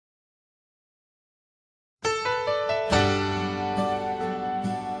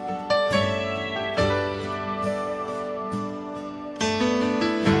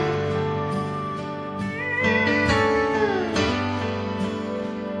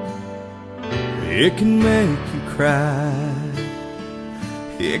It can make you cry,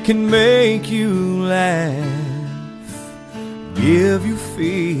 it can make you laugh, give you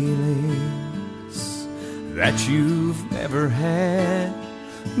feelings that you've never had,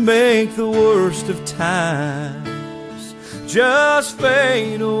 make the worst of times just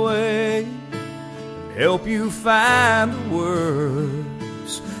fade away, and help you find the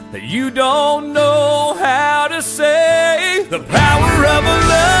words that you don't know how to say. The power of a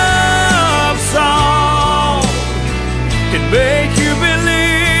love song can make you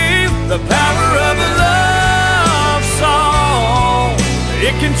believe. The power of a love song,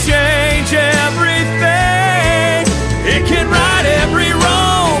 it can change everything. It can right every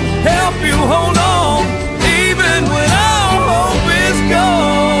wrong, help you hold on even when all hope is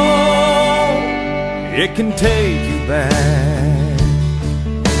gone. It can take you back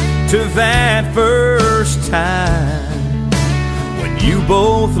to that first time when you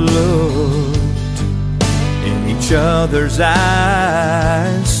both looked in each other's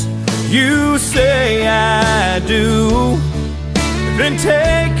eyes. You say I do, then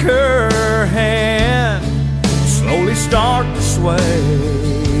take her hand, slowly start to sway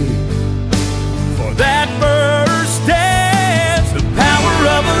for that first dance. The power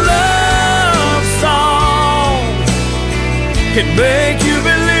of a love song can make you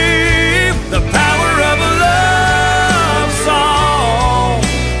believe. The power of a love song,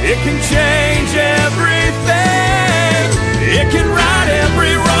 it can change everything. It can right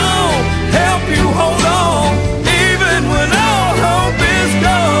every wrong, help you hold on even when all hope is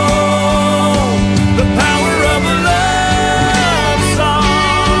gone. The power of a love song.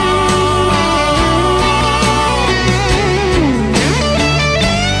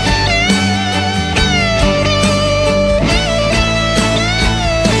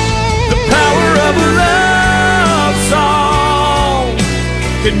 The power of a love song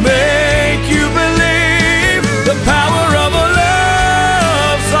can make you believe. The power of a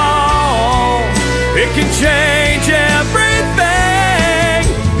love song, it can change everything.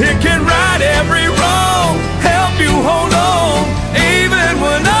 It can right every wrong, help you hold on even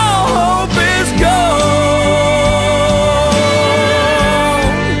when all hope is gone.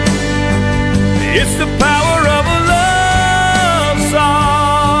 It's the power of a love song.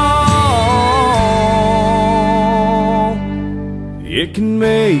 It can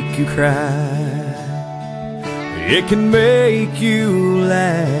make you cry, it can make you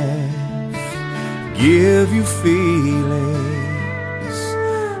laugh, give you feelings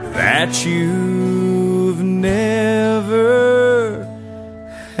that you've never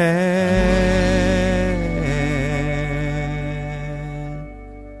had.